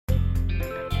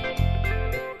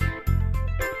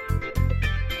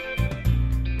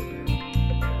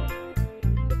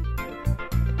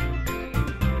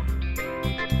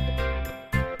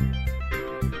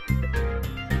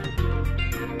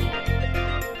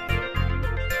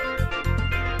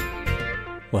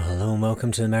Well, hello and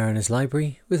welcome to the Mariner's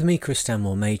Library with me, Chris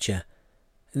Stanmore Major.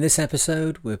 In this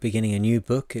episode, we're beginning a new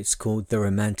book. It's called The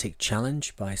Romantic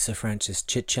Challenge by Sir Francis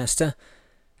Chichester,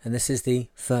 and this is the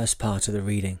first part of the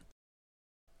reading.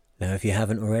 Now, if you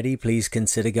haven't already, please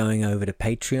consider going over to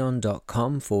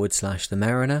patreon.com/The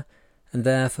Mariner, and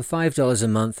there for $5 a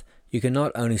month, you can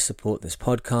not only support this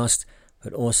podcast,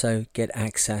 but also get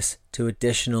access to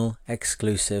additional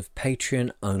exclusive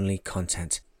Patreon-only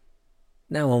content.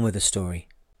 Now on with the story.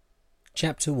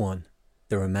 Chapter 1.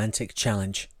 The Romantic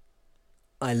Challenge.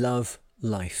 I love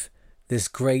life. This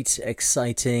great,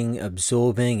 exciting,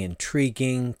 absorbing,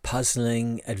 intriguing,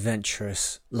 puzzling,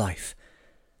 adventurous life.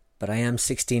 But I am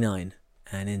 69,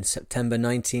 and in September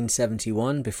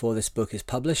 1971, before this book is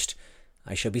published,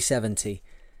 I shall be 70,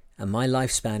 and my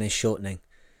lifespan is shortening.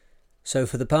 So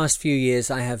for the past few years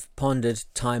I have pondered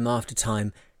time after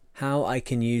time how I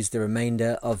can use the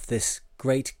remainder of this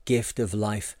great gift of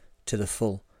life to the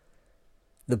full.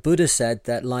 The Buddha said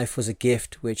that life was a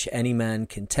gift which any man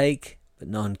can take, but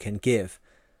none can give.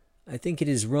 I think it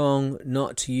is wrong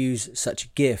not to use such a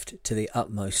gift to the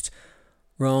utmost,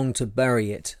 wrong to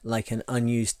bury it like an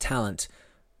unused talent,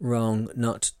 wrong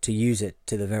not to use it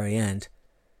to the very end.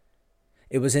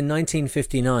 It was in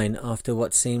 1959, after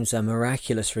what seems a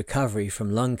miraculous recovery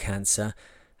from lung cancer,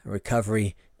 a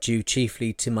recovery due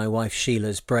chiefly to my wife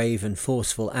Sheila's brave and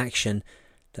forceful action,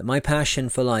 that my passion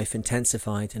for life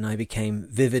intensified and I became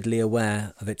vividly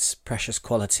aware of its precious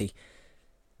quality.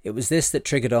 It was this that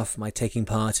triggered off my taking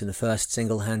part in the first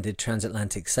single-handed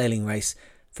transatlantic sailing race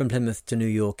from Plymouth to New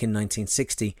York in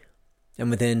 1960, and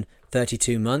within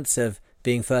 32 months of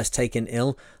being first taken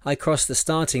ill, I crossed the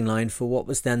starting line for what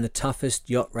was then the toughest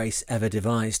yacht race ever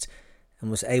devised, and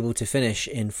was able to finish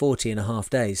in 40.5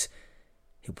 days.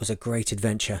 It was a great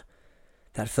adventure.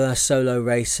 That first solo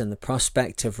race and the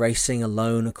prospect of racing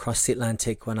alone across the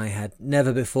Atlantic when I had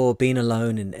never before been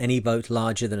alone in any boat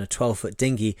larger than a 12-foot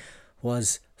dinghy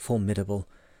was formidable.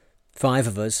 5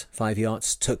 of us, 5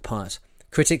 yachts, took part.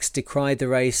 Critics decried the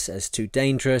race as too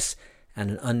dangerous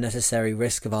and an unnecessary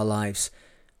risk of our lives.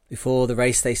 Before the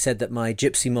race they said that my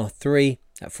Gypsy Moth 3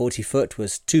 at 40 foot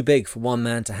was too big for one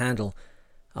man to handle.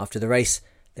 After the race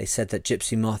they said that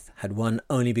Gypsy Moth had won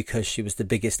only because she was the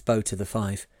biggest boat of the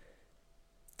 5.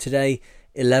 Today,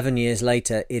 11 years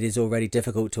later, it is already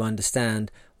difficult to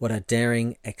understand what a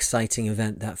daring, exciting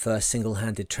event that first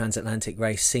single-handed transatlantic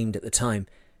race seemed at the time.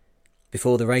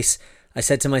 Before the race, I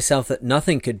said to myself that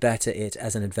nothing could better it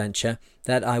as an adventure,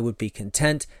 that I would be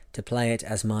content to play it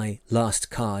as my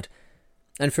last card.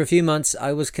 And for a few months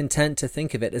I was content to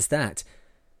think of it as that.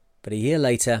 But a year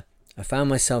later, I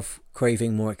found myself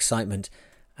craving more excitement,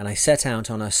 and I set out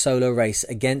on a solo race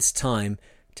against time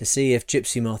to see if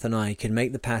Gypsy Moth and I could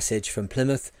make the passage from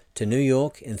Plymouth to New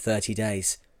York in 30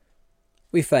 days.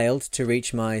 We failed to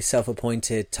reach my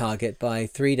self-appointed target by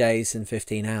 3 days and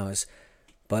 15 hours,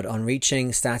 but on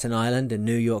reaching Staten Island and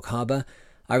New York Harbor,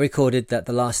 I recorded that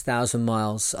the last 1,000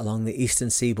 miles along the eastern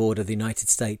seaboard of the United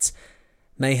States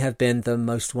may have been the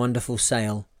most wonderful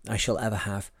sail I shall ever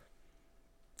have.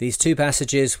 These 2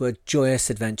 passages were joyous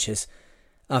adventures.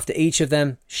 After each of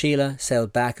them, Sheila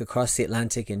sailed back across the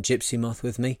Atlantic in Gypsy Moth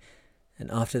with me,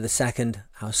 and after the second,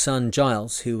 our son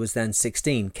Giles, who was then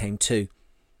 16, came too.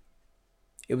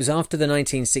 It was after the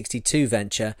 1962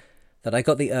 venture that I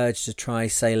got the urge to try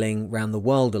sailing round the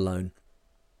world alone.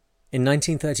 In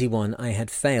 1931 I had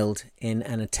failed in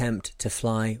an attempt to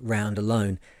fly round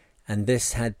alone, and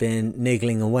this had been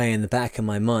niggling away in the back of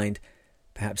my mind.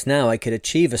 Perhaps now I could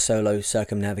achieve a solo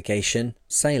circumnavigation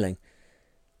sailing.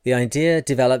 The idea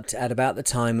developed at about the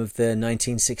time of the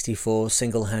 1964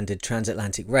 single-handed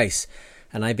transatlantic race,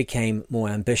 and I became more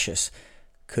ambitious.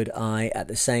 Could I at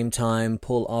the same time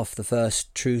pull off the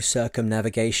first true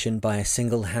circumnavigation by a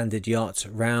single-handed yacht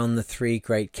round the 3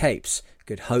 Great Capes,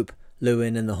 Good Hope,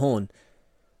 Lewin and the Horn?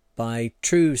 By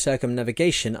true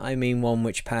circumnavigation I mean one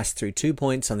which passed through 2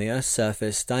 points on the Earth's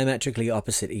surface diametrically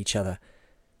opposite each other.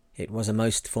 It was a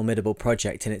most formidable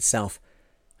project in itself.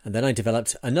 And then I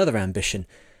developed another ambition.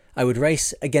 I would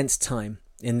race against time,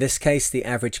 in this case the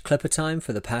average clipper time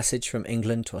for the passage from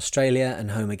England to Australia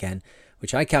and home again,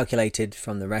 which I calculated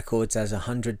from the records as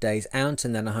 100 days out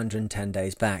and then 110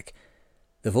 days back.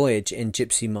 The voyage in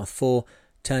Gypsy Moth 4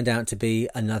 turned out to be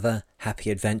another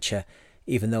happy adventure,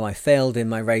 even though I failed in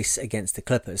my race against the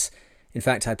clippers. In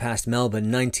fact, I passed Melbourne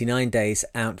 99 days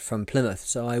out from Plymouth,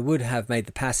 so I would have made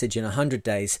the passage in 100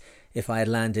 days if I had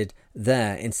landed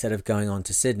there instead of going on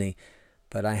to Sydney.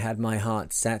 But I had my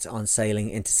heart set on sailing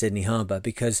into Sydney Harbour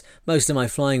because most of my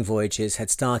flying voyages had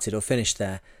started or finished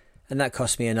there, and that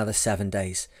cost me another 7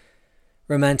 days.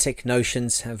 Romantic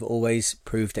notions have always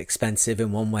proved expensive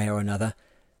in one way or another,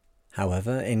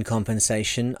 However, in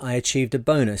compensation, I achieved a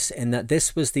bonus in that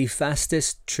this was the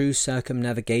fastest true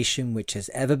circumnavigation which has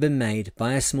ever been made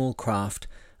by a small craft,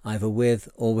 either with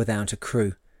or without a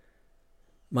crew.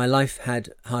 My life had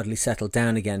hardly settled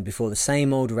down again before the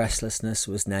same old restlessness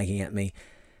was nagging at me,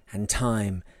 and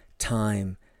time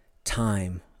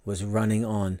was running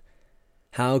on.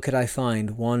 How could I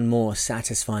find one more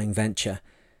satisfying venture?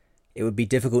 It would be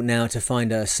difficult now to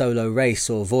find a solo race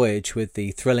or voyage with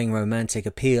the thrilling romantic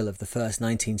appeal of the first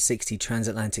 1960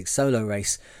 transatlantic solo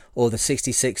race or the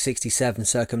 66-67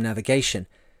 circumnavigation.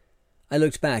 I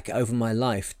looked back over my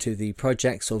life to the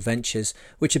projects or ventures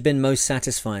which had been most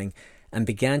satisfying and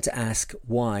began to ask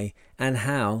why and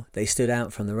how they stood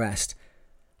out from the rest.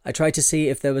 I tried to see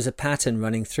if there was a pattern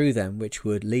running through them which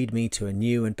would lead me to a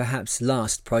new and perhaps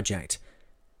last project.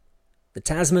 The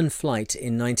Tasman flight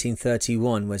in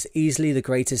 1931 was easily the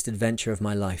greatest adventure of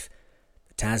my life.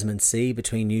 The Tasman Sea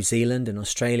between New Zealand and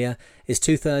Australia is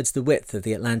 2/3 the width of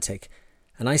the Atlantic,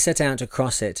 and I set out to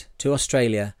cross it to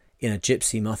Australia in a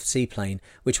Gypsy Moth seaplane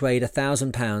which weighed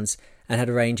 1,000 pounds and had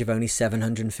a range of only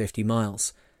 750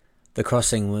 miles. The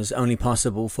crossing was only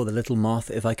possible for the little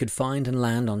Moth if I could find and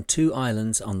land on 2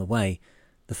 islands on the way.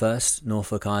 The first,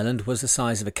 Norfolk Island, was the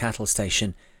size of a cattle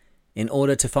station. In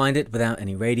order to find it without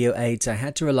any radio aids, I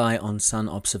had to rely on sun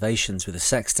observations with a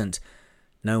sextant.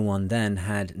 No one then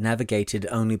had navigated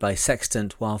only by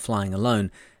sextant while flying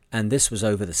alone, and this was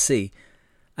over the sea.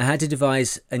 I had to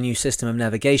devise a new system of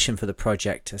navigation for the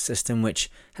project, a system which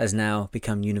has now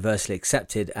become universally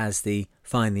accepted as the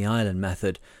Find the Island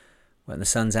method. When the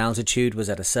sun's altitude was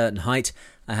at a certain height,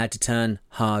 I had to turn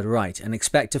hard right and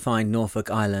expect to find Norfolk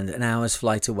Island an hour's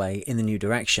flight away in the new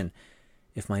direction.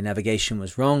 If my navigation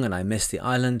was wrong and I missed the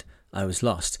island, I was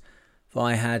lost, for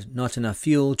I had not enough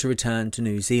fuel to return to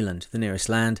New Zealand, the nearest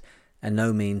land, and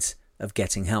no means of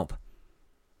getting help.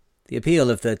 The appeal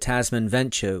of the Tasman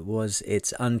venture was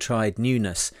its untried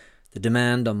newness, the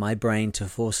demand on my brain to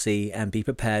foresee and be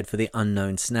prepared for the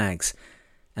unknown snags,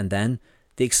 and then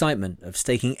the excitement of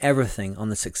staking everything on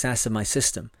the success of my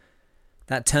system.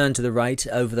 That turn to the right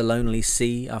over the lonely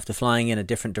sea after flying in a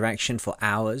different direction for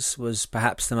hours was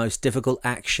perhaps the most difficult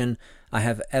action I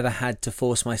have ever had to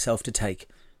force myself to take.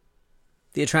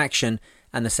 The attraction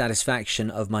and the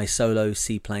satisfaction of my solo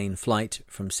seaplane flight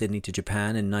from Sydney to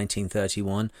Japan in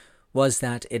 1931 was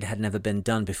that it had never been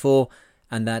done before,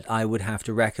 and that I would have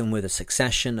to reckon with a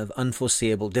succession of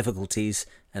unforeseeable difficulties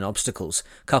and obstacles,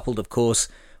 coupled, of course,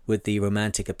 with the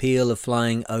romantic appeal of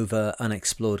flying over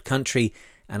unexplored country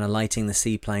and alighting the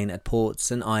seaplane at ports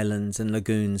and islands and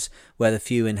lagoons where the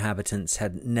few inhabitants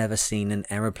had never seen an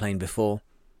aeroplane before.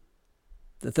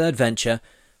 The third venture,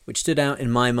 which stood out in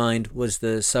my mind, was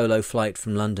the solo flight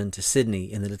from London to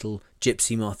Sydney in the little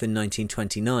Gypsy Moth in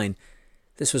 1929.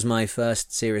 This was my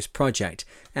first serious project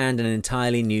and an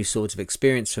entirely new sort of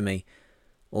experience for me.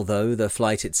 Although the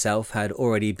flight itself had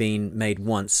already been made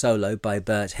once solo by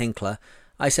Bert Hinkler,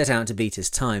 I set out to beat his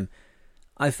time.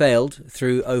 I failed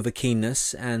through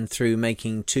over-keenness and through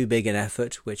making too big an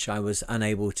effort which I was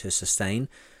unable to sustain,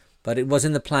 but it was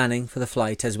in the planning for the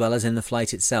flight as well as in the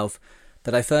flight itself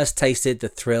that I first tasted the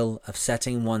thrill of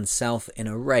setting oneself in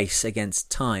a race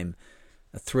against time,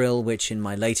 a thrill which in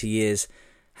my later years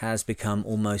has become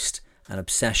almost an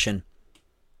obsession.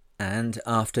 And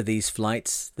after these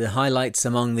flights, the highlights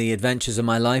among the adventures of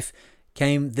my life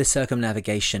came the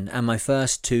circumnavigation and my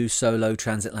first 2 solo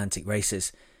transatlantic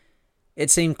races. It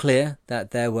seemed clear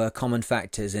that there were common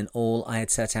factors in all I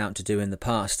had set out to do in the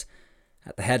past.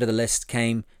 At the head of the list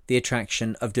came the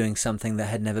attraction of doing something that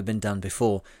had never been done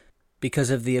before, because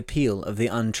of the appeal of the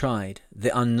untried,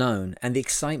 the unknown, and the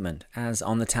excitement, as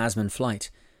on the Tasman flight.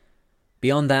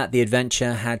 Beyond that, the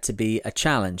adventure had to be a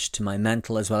challenge to my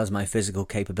mental as well as my physical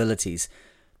capabilities.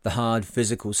 The hard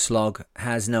physical slog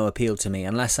has no appeal to me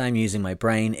unless I am using my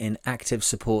brain in active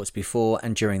support before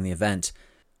and during the event.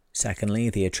 Secondly,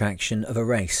 the attraction of a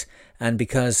race, and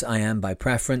because I am by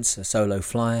preference a solo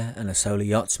flyer and a solo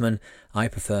yachtsman, I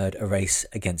preferred a race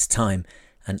against time,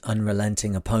 an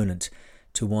unrelenting opponent,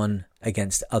 to one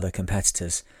against other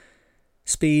competitors.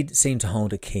 Speed seemed to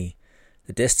hold a key.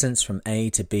 The distance from A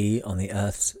to B on the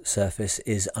Earth's surface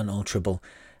is unalterable,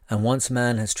 and once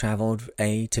man has travelled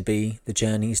A to B, the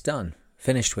journey is done,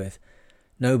 finished with.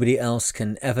 Nobody else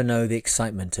can ever know the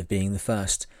excitement of being the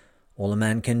first. All a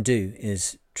man can do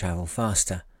is travel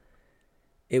faster.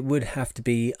 It would have to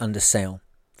be under sail.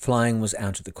 Flying was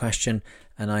out of the question,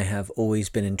 and I have always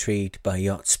been intrigued by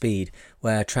yacht speed,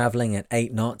 where travelling at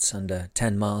 8 knots under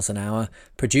 10 miles an hour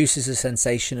produces a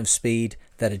sensation of speed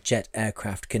that a jet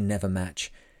aircraft can never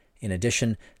match. In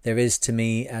addition, there is to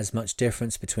me as much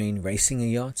difference between racing a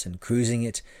yacht and cruising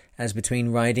it as between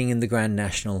riding in the Grand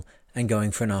National and going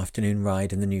for an afternoon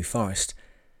ride in the New Forest.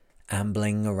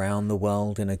 Ambling around the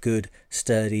world in a good,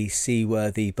 sturdy,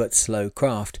 seaworthy but slow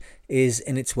craft is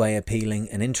in its way appealing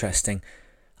and interesting.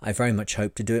 I very much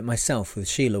hope to do it myself with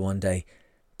Sheila one day.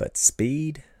 But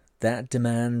speed? That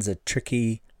demands a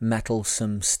tricky,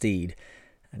 mettlesome steed.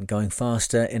 And going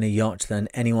faster in a yacht than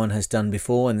anyone has done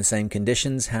before in the same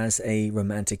conditions has a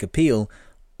romantic appeal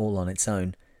all on its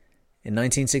own. In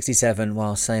 1967,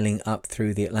 while sailing up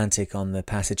through the Atlantic on the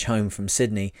passage home from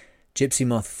Sydney, Gypsy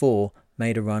Moth 4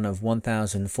 made a run of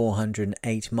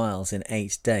 1,408 miles in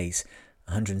 8 days,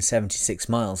 176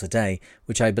 miles a day,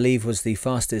 which I believe was the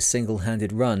fastest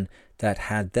single-handed run that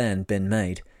had then been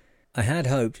made. I had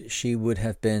hoped she would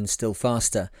have been still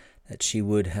faster, that she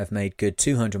would have made good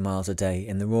 200 miles a day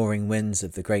in the roaring winds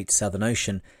of the great Southern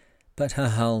Ocean, but her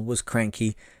hull was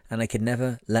cranky and I could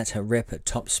never let her rip at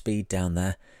top speed down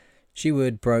there. She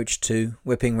would broach to,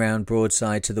 whipping round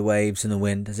broadside to the waves and the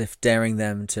wind as if daring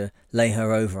them to lay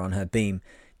her over on her beam,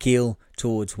 keel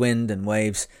towards wind and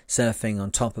waves, surfing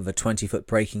on top of a 20-foot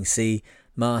breaking sea,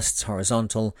 masts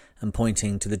horizontal and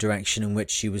pointing to the direction in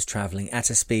which she was travelling at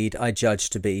a speed I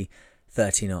judged to be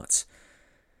 30 knots.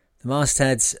 The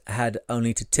mastheads had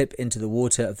only to tip into the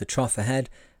water of the trough ahead,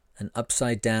 and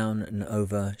upside down and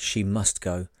over she must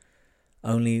go.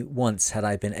 Only once had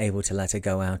I been able to let her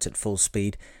go out at full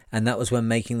speed, and that was when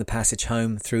making the passage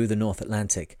home through the North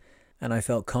Atlantic, and I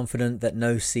felt confident that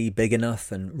no sea big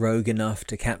enough and rogue enough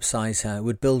to capsize her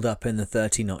would build up in the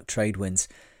 30-knot trade winds.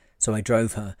 So I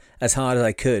drove her as hard as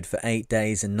I could for 8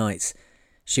 days and nights.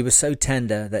 She was so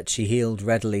tender that she heeled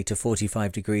readily to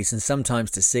 45 degrees and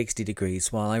sometimes to 60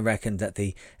 degrees, while I reckoned that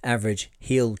the average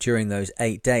heel during those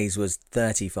 8 days was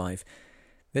 35.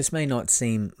 This may not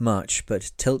seem much,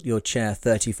 but tilt your chair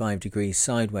 35 degrees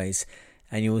sideways,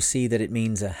 and you will see that it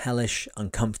means a hellish,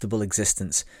 uncomfortable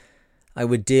existence. I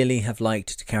would dearly have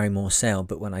liked to carry more sail,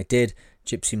 but when I did,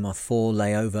 Gypsy Moth 4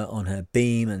 lay over on her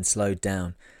beam and slowed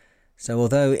down. So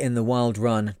although in the wild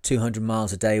run 200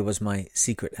 miles a day was my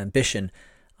secret ambition,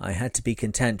 I had to be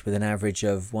content with an average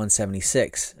of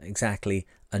 176, exactly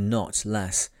a knot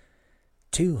less.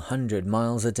 200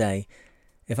 miles a day.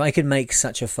 If I could make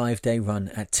such a 5-day run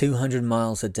at 200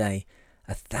 miles a day,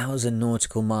 1,000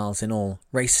 nautical miles in all,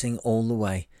 racing all the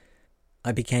way.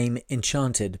 I became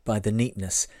enchanted by the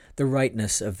neatness, the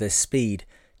rightness of this speed,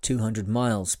 200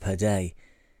 miles per day.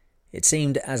 It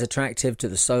seemed as attractive to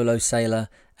the solo sailor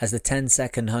as the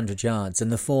 10-second 100 yards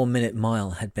and the 4-minute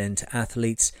mile had been to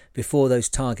athletes before those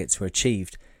targets were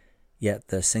achieved. Yet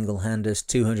the single-hander's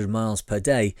 200 miles per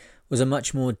day was a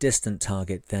much more distant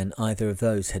target than either of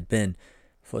those had been.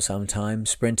 For some time,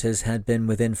 sprinters had been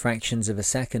within fractions of a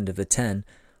second of the 10,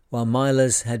 while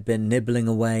milers had been nibbling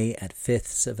away at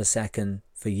fifths of a second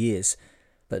for years.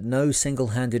 But no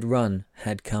single-handed run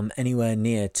had come anywhere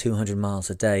near 200 miles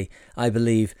a day. I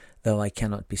believe, though I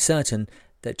cannot be certain,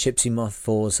 that Gypsy Moth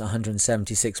 4's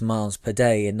 176 miles per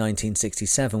day in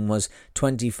 1967 was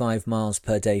 25 miles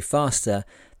per day faster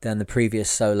than the previous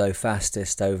solo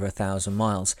fastest over 1,000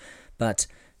 miles. But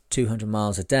 200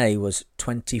 miles a day was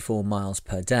 24 miles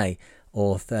per day,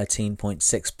 or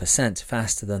 13.6%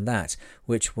 faster than that,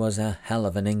 which was a hell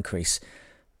of an increase.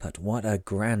 But what a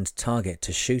grand target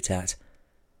to shoot at.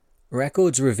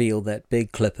 Records reveal that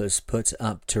big clippers put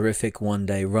up terrific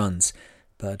one-day runs,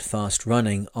 but fast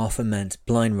running often meant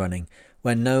blind running,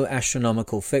 when no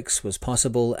astronomical fix was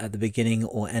possible at the beginning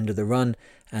or end of the run,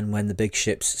 and when the big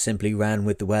ships simply ran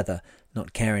with the weather,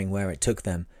 not caring where it took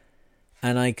them.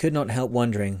 And I could not help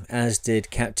wondering, as did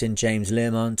Captain James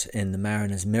Learmont in the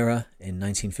Mariner's Mirror in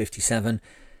 1957,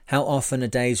 how often a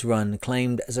day's run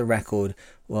claimed as a record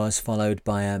was followed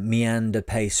by a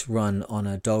meander-pace run on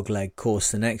a dogleg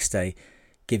course the next day,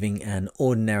 giving an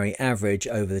ordinary average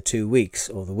over the 2 weeks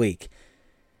or the week.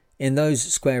 In those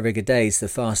square-rigger days, the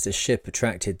fastest ship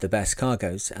attracted the best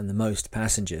cargoes and the most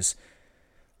passengers.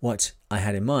 What I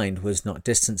had in mind was not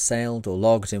distance sailed or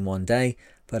logged in one day,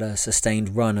 but a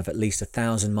sustained run of at least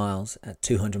 1,000 miles at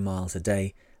 200 miles a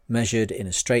day, measured in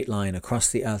a straight line across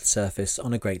the Earth's surface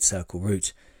on a great circle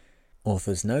route.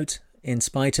 Author's note: in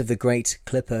spite of the great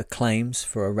clipper claims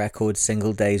for a record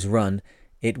single day's run,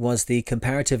 it was the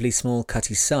comparatively small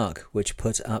Cutty Sark which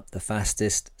put up the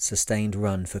fastest sustained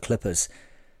run for clippers.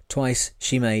 Twice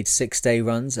she made 6-day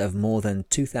runs of more than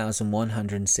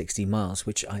 2,160 miles,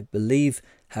 which I believe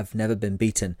have never been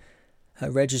beaten. Her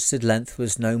registered length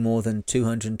was no more than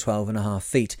 212.5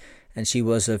 feet, and she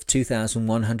was of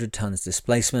 2,100 tons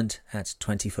displacement at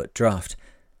 20-foot draft.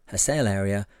 Her sail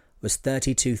area was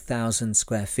 32,000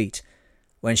 square feet.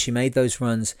 When she made those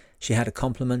runs, she had a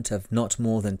complement of not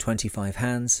more than 25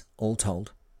 hands, all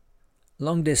told.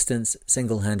 Long-distance,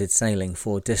 single-handed sailing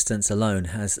for distance alone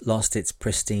has lost its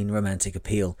pristine romantic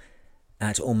appeal.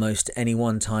 At almost any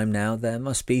one time now, there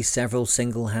must be several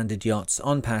single-handed yachts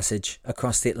on passage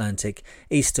across the Atlantic,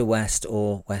 east to west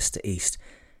or west to east.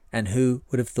 And who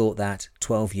would have thought that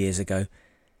 12 years ago?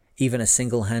 Even a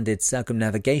single-handed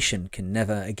circumnavigation can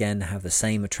never again have the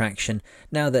same attraction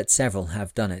now that several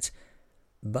have done it.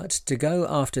 But to go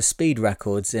after speed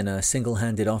records in a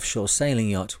single-handed offshore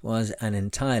sailing yacht was an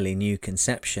entirely new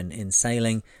conception in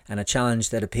sailing and a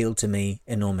challenge that appealed to me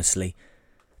enormously.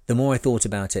 The more I thought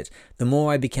about it, the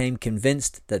more I became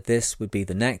convinced that this would be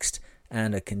the next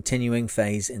and a continuing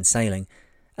phase in sailing,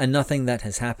 and nothing that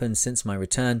has happened since my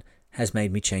return has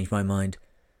made me change my mind.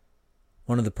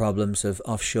 One of the problems of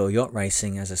offshore yacht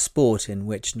racing as a sport in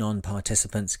which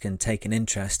non-participants can take an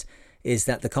interest is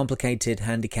that the complicated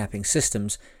handicapping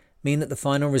systems mean that the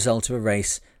final result of a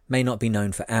race may not be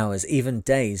known for hours, even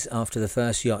days after the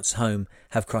first yachts home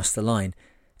have crossed the line,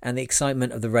 and the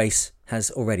excitement of the race has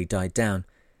already died down.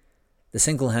 The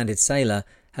single-handed sailor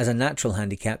has a natural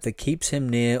handicap that keeps him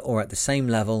near or at the same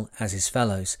level as his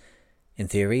fellows. In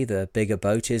theory, the bigger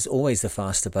boat is always the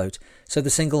faster boat, so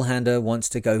the single-hander wants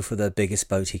to go for the biggest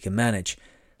boat he can manage,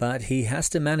 but he has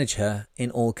to manage her in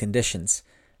all conditions.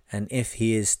 And if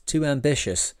he is too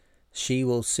ambitious, she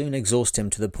will soon exhaust him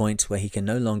to the point where he can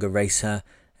no longer race her,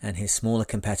 and his smaller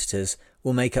competitors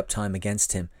will make up time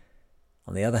against him.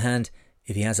 On the other hand,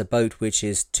 if he has a boat which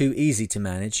is too easy to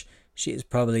manage, she is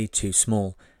probably too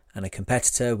small, and a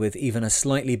competitor with even a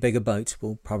slightly bigger boat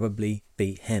will probably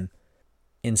beat him.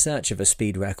 In search of a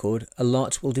speed record, a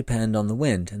lot will depend on the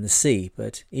wind and the sea,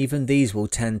 but even these will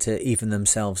tend to even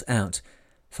themselves out.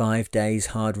 5 days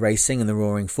hard racing in the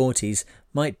roaring 40s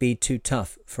might be too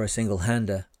tough for a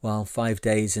single-hander, while 5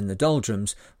 days in the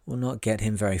doldrums will not get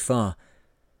him very far.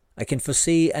 I can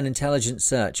foresee an intelligent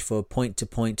search for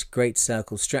point-to-point great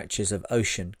circle stretches of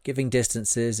ocean, giving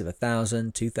distances of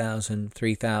 1,000, 2,000,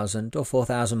 3,000 or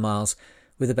 4,000 miles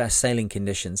with the best sailing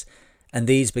conditions, and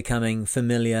these becoming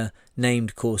familiar,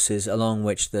 named courses along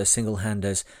which the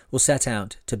single-handers will set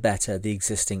out to better the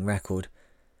existing record.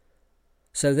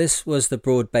 So this was the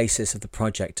broad basis of the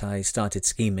project I started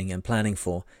scheming and planning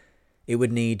for. It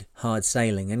would need hard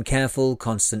sailing and careful,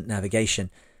 constant navigation,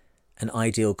 an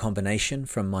ideal combination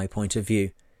from my point of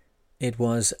view. It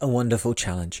was a wonderful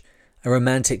challenge, a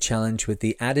romantic challenge with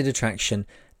the added attraction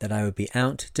that I would be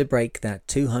out to break that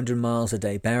 200 miles a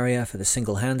day barrier for the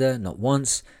single-hander not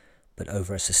once, but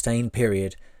over a sustained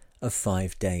period of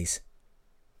 5 days.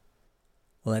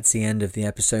 Well, that's the end of the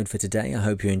episode for today. I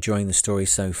hope you're enjoying the story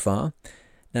so far.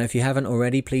 Now, if you haven't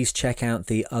already, please check out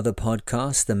the other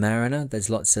podcast, The Mariner. There's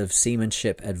lots of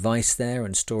seamanship advice there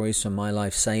and stories from my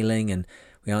life sailing, and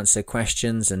we answer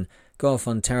questions and go off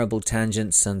on terrible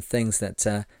tangents and things that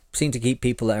seem to keep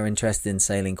people that are interested in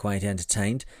sailing quite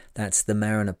entertained. That's The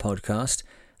Mariner podcast.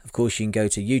 Of course, you can go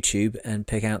to YouTube and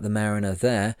pick out The Mariner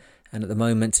there, and at the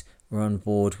moment we're on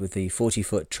board with the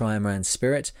 40-foot Trimaran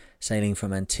Spirit, sailing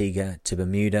from Antigua to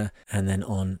Bermuda and then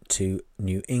on to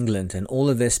New England. And all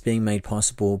of this being made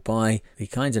possible by the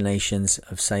kind donations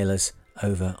of sailors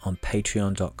over on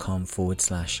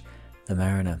patreon.com/The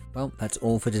Mariner. Well, that's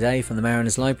all for today from the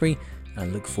Mariner's Library. I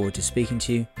look forward to speaking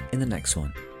to you in the next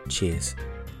one. Cheers.